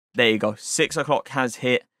There you go. 6 o'clock has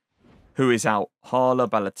hit. Who is out? Hala,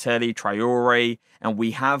 Balotelli, Traore, and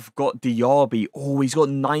we have got Diaby. Oh, he's got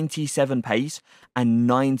 97 pace and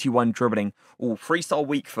 91 dribbling. Oh, 3-star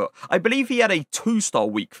weak foot. I believe he had a 2-star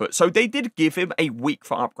weak foot, so they did give him a weak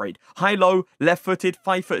foot upgrade. High-low, left-footed,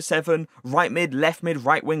 5'7", right mid,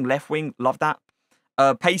 right wing, left wing. Love that.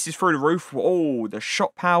 Pace is through the roof. Oh, the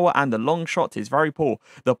shot power and the long shot is very poor.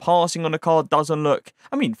 The passing on the card doesn't look...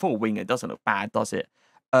 I mean, for a winger, it doesn't look bad, does it?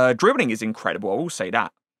 Dribbling is incredible, I will say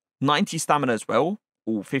that. 90 stamina as well.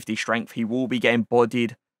 Oh, 50 strength. He will be getting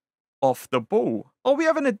bodied off the ball. Oh, we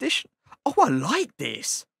have an addition. Oh, I like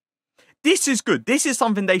this. This is good. This is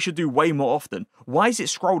something they should do way more often. Why is it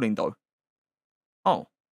scrolling, though? Oh.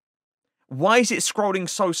 Why is it scrolling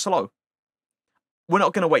so slow? We're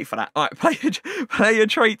not going to wait for that. All right, player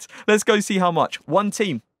traits. Let's go see how much. One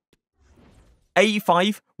team.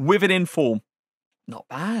 85 with it in form. Not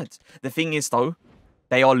bad. The thing is, though,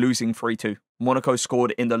 they are losing 3-2. Monaco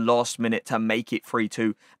scored in the last minute to make it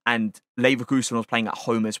 3-2. And Leverkusen was playing at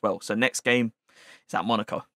home as well. So next game is at Monaco.